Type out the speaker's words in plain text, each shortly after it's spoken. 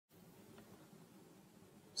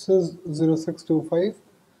This is 0625,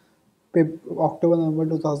 October November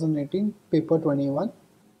 2018, paper 21.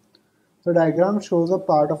 The diagram shows a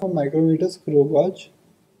part of a micrometer screw gauge.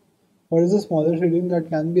 What is the smallest reading that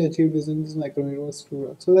can be achieved using this micrometer screw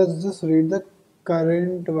gauge? So let's just read the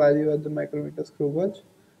current value at the micrometer screw gauge.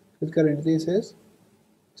 It currently says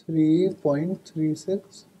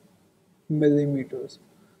 3.36 millimeters.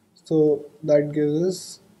 So that gives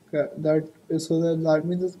us that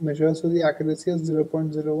means it measures with the accuracy of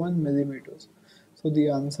 0.01 millimeters. So the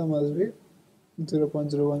answer must be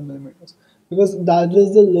 0.01 millimeters, because that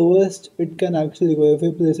is the lowest it can actually go. If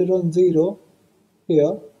we place it on 0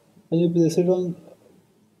 here and we place it on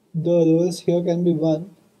the lowest here can be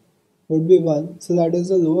 1, would be 1, so that is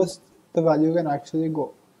the lowest the value can actually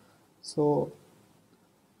go. So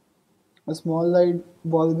a small light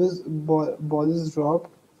ball is dropped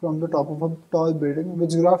from the top of a tall building.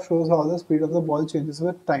 Which graph shows how the speed of the ball changes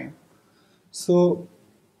with time? So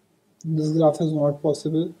this graph is not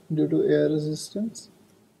possible due to air resistance.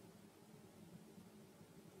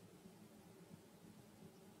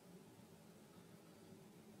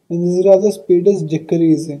 In this graph, the speed is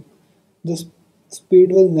decreasing. The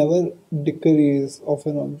speed will never decrease of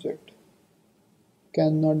an object.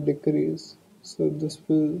 Cannot decrease. So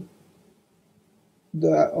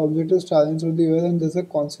the object is traveling through the air and there's a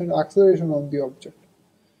constant acceleration of the object.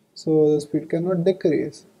 So the speed cannot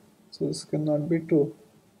decrease. So this cannot be true.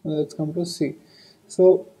 Now let's come to C.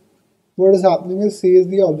 So what is happening is C is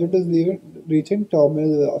the object is reaching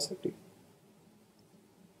terminal velocity,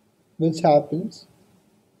 which happens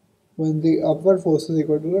when the upward force is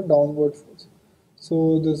equal to the downward force.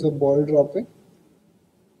 So there's a ball dropping.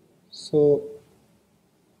 So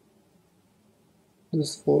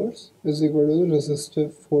this force is equal to the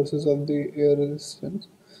resistive forces of the air resistance,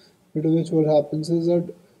 due to which what happens is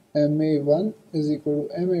that ma1 is equal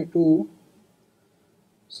to ma2.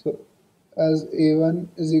 So as a1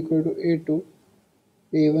 is equal to a2,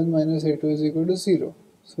 a1 minus a2 is equal to 0.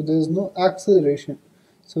 So there is no acceleration.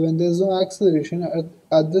 So when there is no acceleration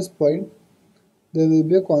at this point, there will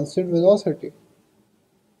be a constant velocity.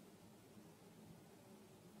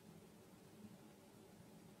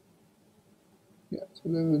 Yeah, so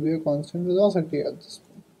there will be a constant velocity at this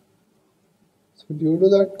point. So due to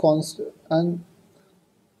that constant, and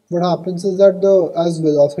what happens is that as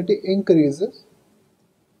velocity increases,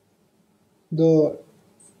 the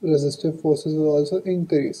resistive forces will also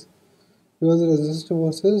increase, because the resistive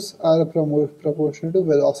forces are proportional to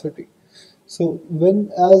velocity. So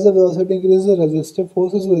as the velocity increases, the resistive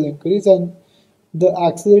forces will increase and the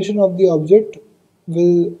acceleration of the object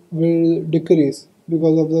will decrease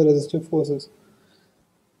because of the resistive forces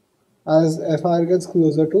as Fr gets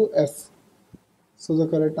closer to F. So the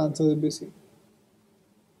correct answer will be C.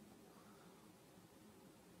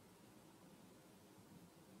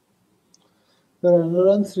 The runner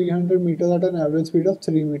runs 300 meters at an average speed of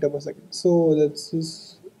 3 meters per second. So let's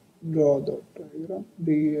just draw the diagram.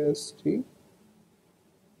 DST,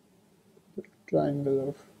 the triangle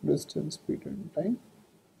of distance, speed and time.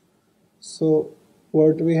 So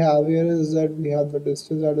what we have here is that we have the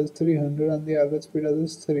distance, that is 300, and the average speed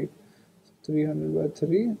is 3. So 300 by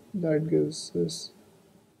 3, that gives us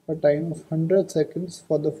a time of 100 seconds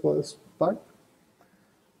for the first part.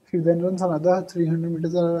 If you then runs another 300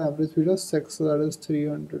 meters at an average speed of 6, so that is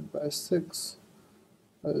 300 by 6,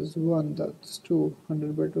 that is 1, that's 2,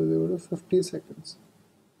 100 by 2 is equal to 50 seconds.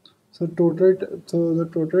 So the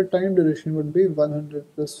total time duration would be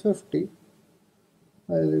 100 plus 50,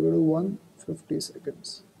 that is equal to 150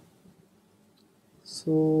 seconds.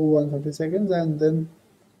 So 150 seconds, and then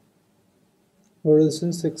what is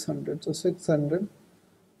in 600? So 600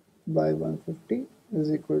 by 150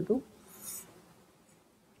 is equal to,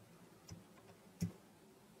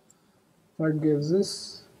 that gives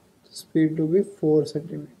us speed to be 4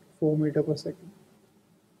 meters per second.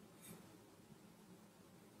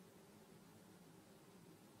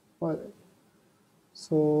 Alright,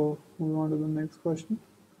 so move on to the next question.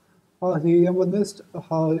 A helium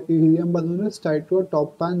balloon is tied to a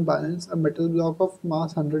top pan balance. A metal block of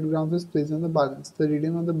mass 100 grams is placed on the balance. The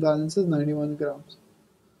reading on the balance is 91 grams.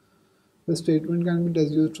 The statement can be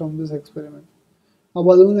deduced from this experiment. A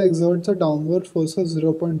balloon exerts a downward force of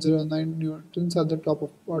 0.09 newtons at the top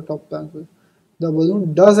pan. The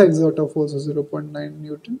balloon does exert a force of 0.9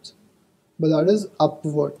 newtons, but that is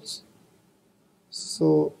upwards.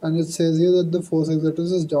 So, and it says here that the force exerted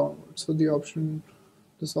is downward. So this option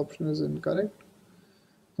is incorrect.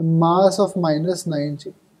 The mass of minus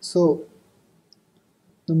 9g. So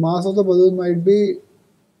the mass of the balloon might be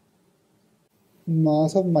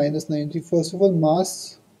mass of minus 9g. First of all,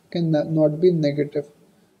 mass can not be negative.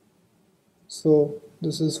 So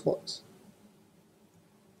This is false.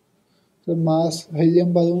 The mass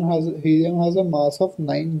helium has a mass of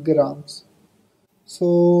 9 grams.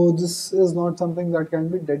 So this is not something that can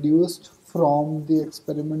be deduced from the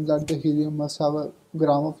experiment that the helium must have a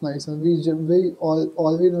gram of nitrogen.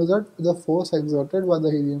 All we know that the force exerted by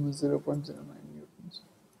the helium is 0.09 newtons.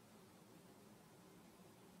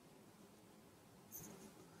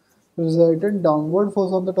 The resultant downward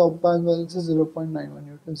force on the top band valence is 0.91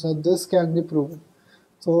 newtons. So this can be proven.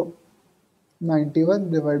 So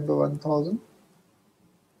 91 divided by 1000.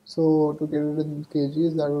 So to get it in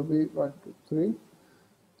kgs, that would be 1, 2, 3.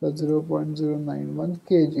 So 0.091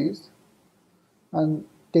 kgs. And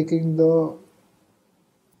taking the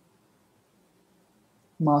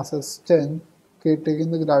mass as 10, okay,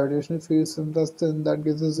 taking the gravitational field strength as 10, that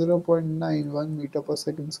gives us 0.91 meter per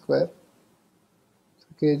second square. So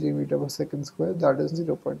kg meter per second square, that is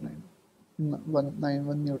 0.91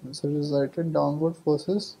 newtons. So resultant downward force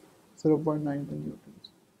is 0.91 newtons.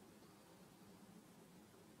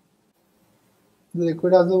 The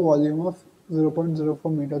liquid has a volume of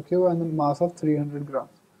 0.04 meter cube and a mass of 300 grams.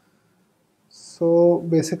 So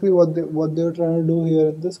basically what they're trying to do here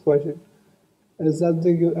in this question is that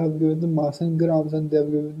they have given the mass in grams and they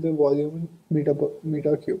have given the volume in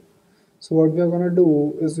meter cube. So what we are going to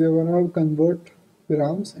do is we are going to convert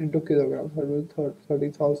grams into kilograms. That will be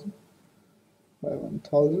 30,000 by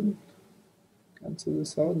 1000. Cancel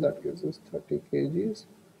this out. That gives us 30 kgs.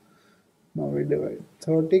 Now we divide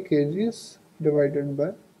 30 kgs divided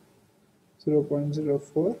by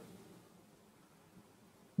 0.04.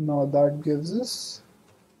 Now that gives us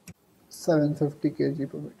 750 kg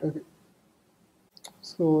per meter.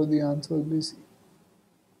 So the answer will be C.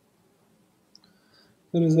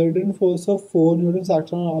 The resultant force of 4 newtons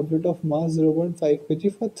acts on an object of mass 0.5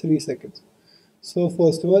 kg for 3 seconds. So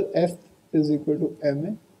first of all, F is equal to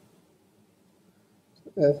ma.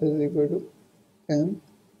 So F is equal to m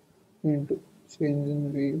into change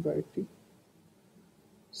in V by T.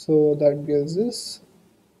 So that gives us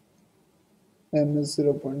m is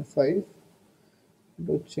 0.5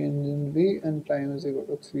 into change in V and time is equal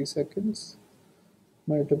to 3 seconds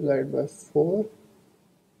multiplied by 4.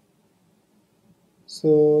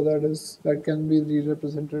 So that can be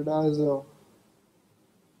represented as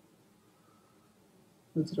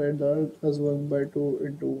let's write that as 1 by 2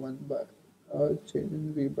 into 1 by change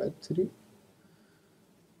in V by 3.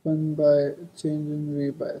 1 by change in V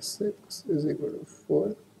by 6 is equal to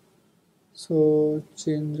 4. So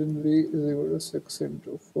change in V is equal to 6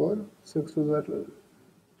 into 4. 6 to that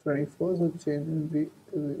 24. So change in V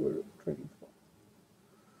is equal to 24.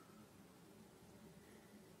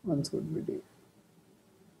 Answer would be D.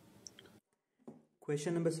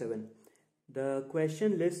 Question number 7. The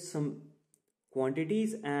question lists some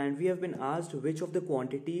quantities and we have been asked which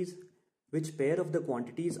pair of the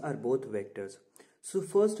quantities are both vectors. So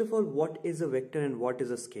first of all, what is a vector and what is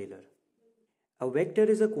a scalar? A vector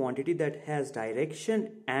is a quantity that has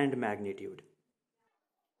direction and magnitude.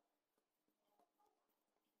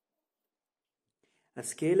 A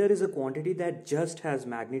scalar is a quantity that just has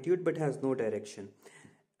magnitude but has no direction.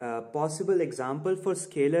 A possible example for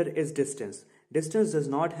scalar is distance. Distance does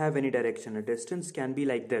not have any direction. A distance can be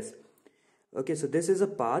like this. Okay, so this is a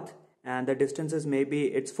path and the distance is maybe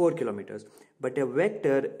it's 4 kilometers. But a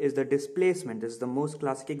vector is the displacement. This is the most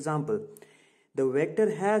classic example. The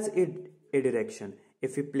vector has a direction.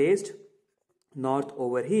 If we placed north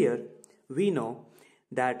over here, we know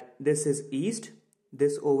that this is east,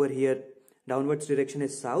 this over here downwards direction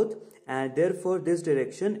is south, and therefore this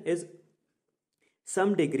direction is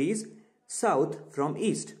some degrees south from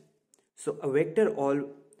east. So a vector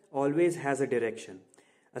always has a direction.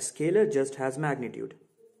 A scalar just has magnitude.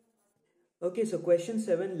 Okay, so question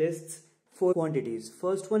 7 lists 4 quantities.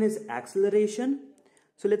 First one is acceleration.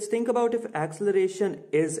 So let's think about if acceleration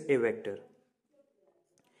is a vector.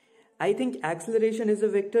 I think acceleration is a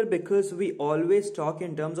vector because we always talk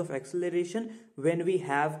in terms of acceleration when we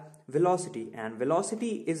have velocity, and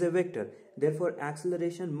velocity is a vector. Therefore,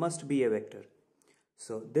 acceleration must be a vector.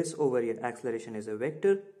 So this over here, acceleration is a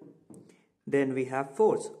vector. Then we have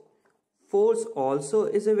force. Force also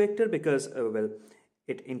is a vector because,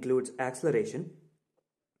 it includes acceleration.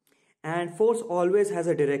 And force always has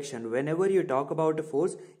a direction. Whenever you talk about a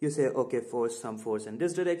force, you say, okay, some force in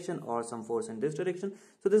this direction or some force in this direction.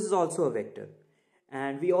 So this is also a vector.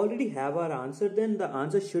 And we already have our answer, then the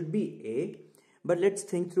answer should be A. But let's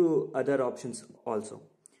think through other options also.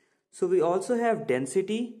 So we also have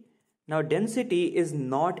density. Now density is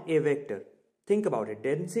not a vector. Think about it.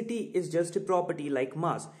 Density is just a property like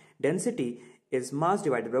mass. Density is mass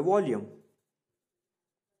divided by volume.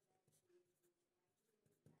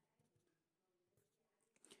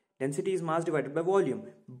 Density is mass divided by volume.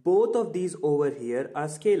 Both of these over here are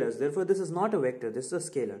scalars. Therefore, this is not a vector, this is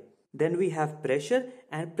a scalar. Then we have pressure,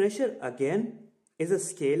 and pressure again is a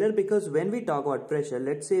scalar because when we talk about pressure,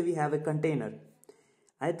 let's say we have a container.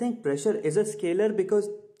 I think pressure is a scalar because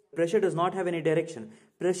pressure does not have any direction.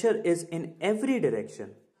 Pressure is in every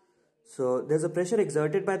direction. So there's a pressure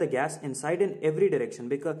exerted by the gas inside in every direction,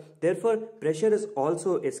 because therefore pressure is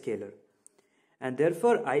also a scalar. And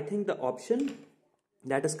therefore I think the option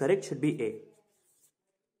that is correct should be A.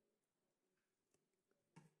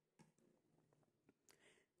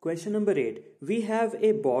 Question number 8. We have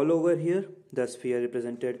a ball over here, the sphere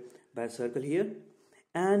represented by a circle here,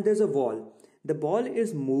 and there's a wall. The ball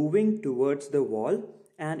is moving towards the wall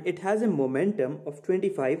and it has a momentum of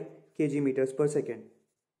 25 kg meters per second.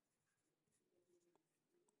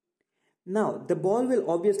 Now, the ball will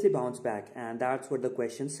obviously bounce back, and that's what the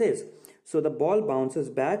question says. So the ball bounces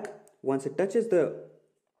back once it touches the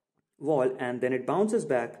wall, and then it bounces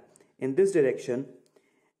back in this direction,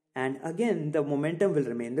 and again the momentum will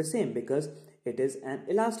remain the same because it is an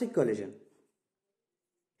elastic collision.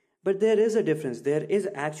 But there is a difference. There is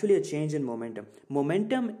actually a change in momentum.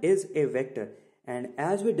 Momentum is a vector, and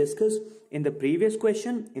as we discussed in the previous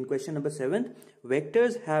question, in question number 7,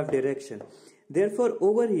 vectors have direction. Therefore,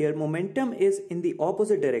 over here, momentum is in the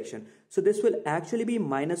opposite direction. So this will actually be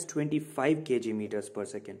minus 25 kg meters per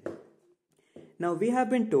second. Now, we have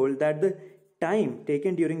been told that the time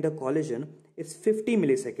taken during the collision is 50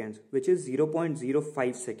 milliseconds, which is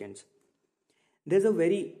 0.05 seconds. There's a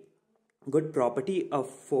very good property of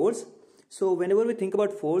force. So whenever we think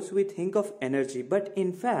about force, we think of energy. But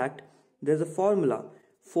in fact, there's a formula.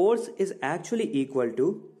 Force is actually equal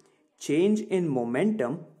to change in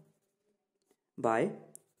momentum by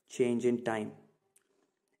change in time.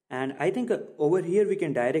 And I think over here we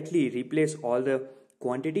can directly replace all the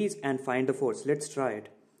quantities and find the force. Let's try it.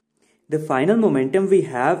 The final momentum we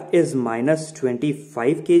have is minus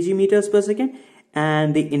 25 kg meters per second,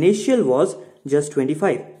 and the initial was just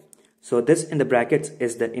 25. So this in the brackets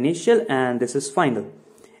is the initial and this is final.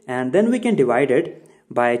 And then we can divide it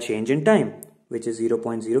by change in time, which is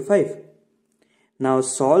 0.05. Now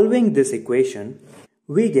solving this equation,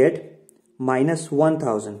 we get minus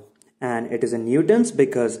 1000, and it is in newtons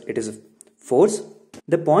because it is a force.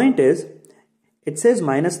 The point is, it says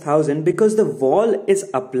minus 1000 because the wall is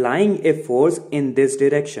applying a force in this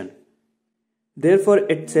direction. Therefore,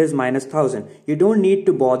 it says minus 1000. You don't need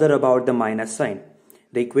to bother about the minus sign.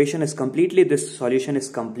 The equation is completely, this solution is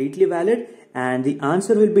completely valid, and the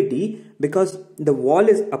answer will be D because the wall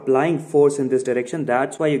is applying force in this direction.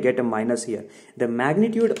 That's why you get a minus here. The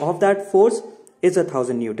magnitude of that force is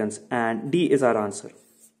 1000 newtons, and D is our answer.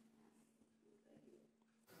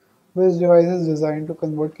 Which device is designed to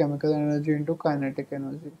convert chemical energy into kinetic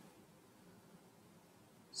energy?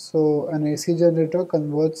 So an AC generator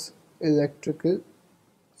converts it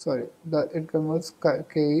converts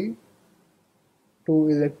Ke to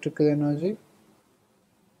electrical energy.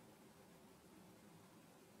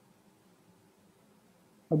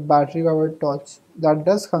 A battery powered torch, that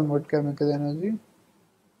does convert chemical energy,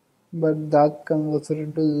 but that converts it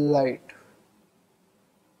into light.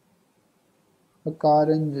 A car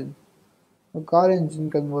engine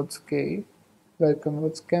converts K, that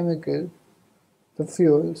converts chemical, the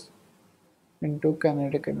fuels, into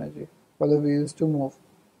kinetic energy for the wheels to move.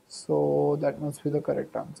 So that must be the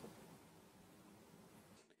correct answer.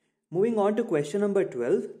 Moving on to question number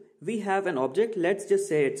 12, we have an object, let's just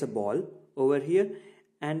say it's a ball over here,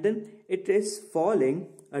 and then it is falling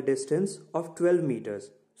a distance of 12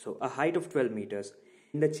 meters, so a height of 12 meters.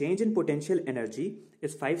 The change in potential energy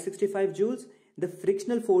is 565 joules. The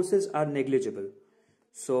frictional forces are negligible.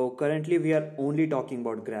 So currently we are only talking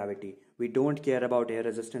about gravity. We don't care about air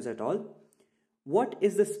resistance at all. What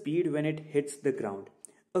is the speed when it hits the ground?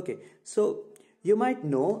 Okay, so you might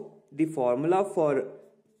know the formula for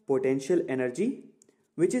potential energy,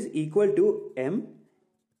 which is equal to m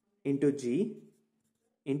into g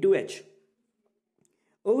into h.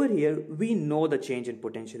 Over here, we know the change in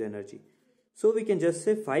potential energy. So we can just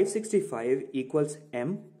say 565 equals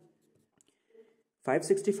m.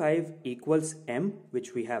 565 equals m,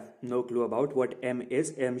 which we have no clue about what m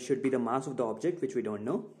is. M should be the mass of the object, which we don't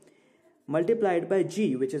know, multiplied by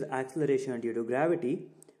g, which is acceleration due to gravity,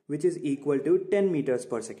 which is equal to 10 meters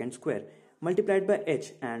per second square, multiplied by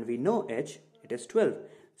h, and we know h, it is 12.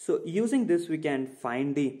 So using this, we can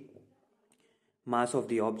find the mass of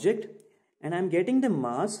the object, and I'm getting the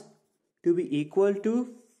mass to be equal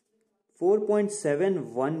to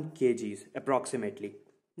 4.71 kgs approximately.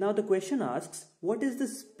 Now the question asks, what is the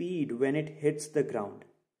speed when it hits the ground?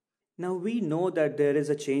 Now we know that there is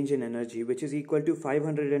a change in energy which is equal to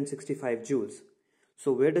 565 joules.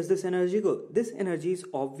 So where does this energy go? This energy is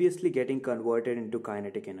obviously getting converted into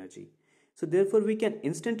kinetic energy. So therefore we can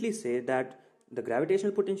instantly say that the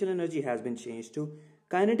gravitational potential energy has been changed to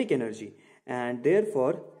kinetic energy, and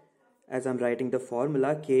therefore as I'm writing the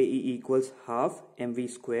formula Ke equals half mv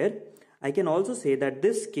square, I can also say that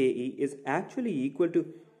this Ke is actually equal to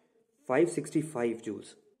 565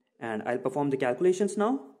 joules. And I'll perform the calculations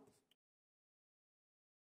now.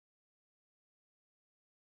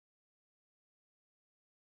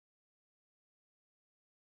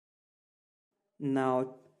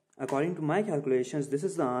 Now, according to my calculations, this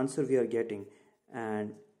is the answer we are getting.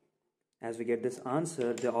 And as we get this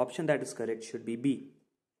answer, the option that is correct should be B.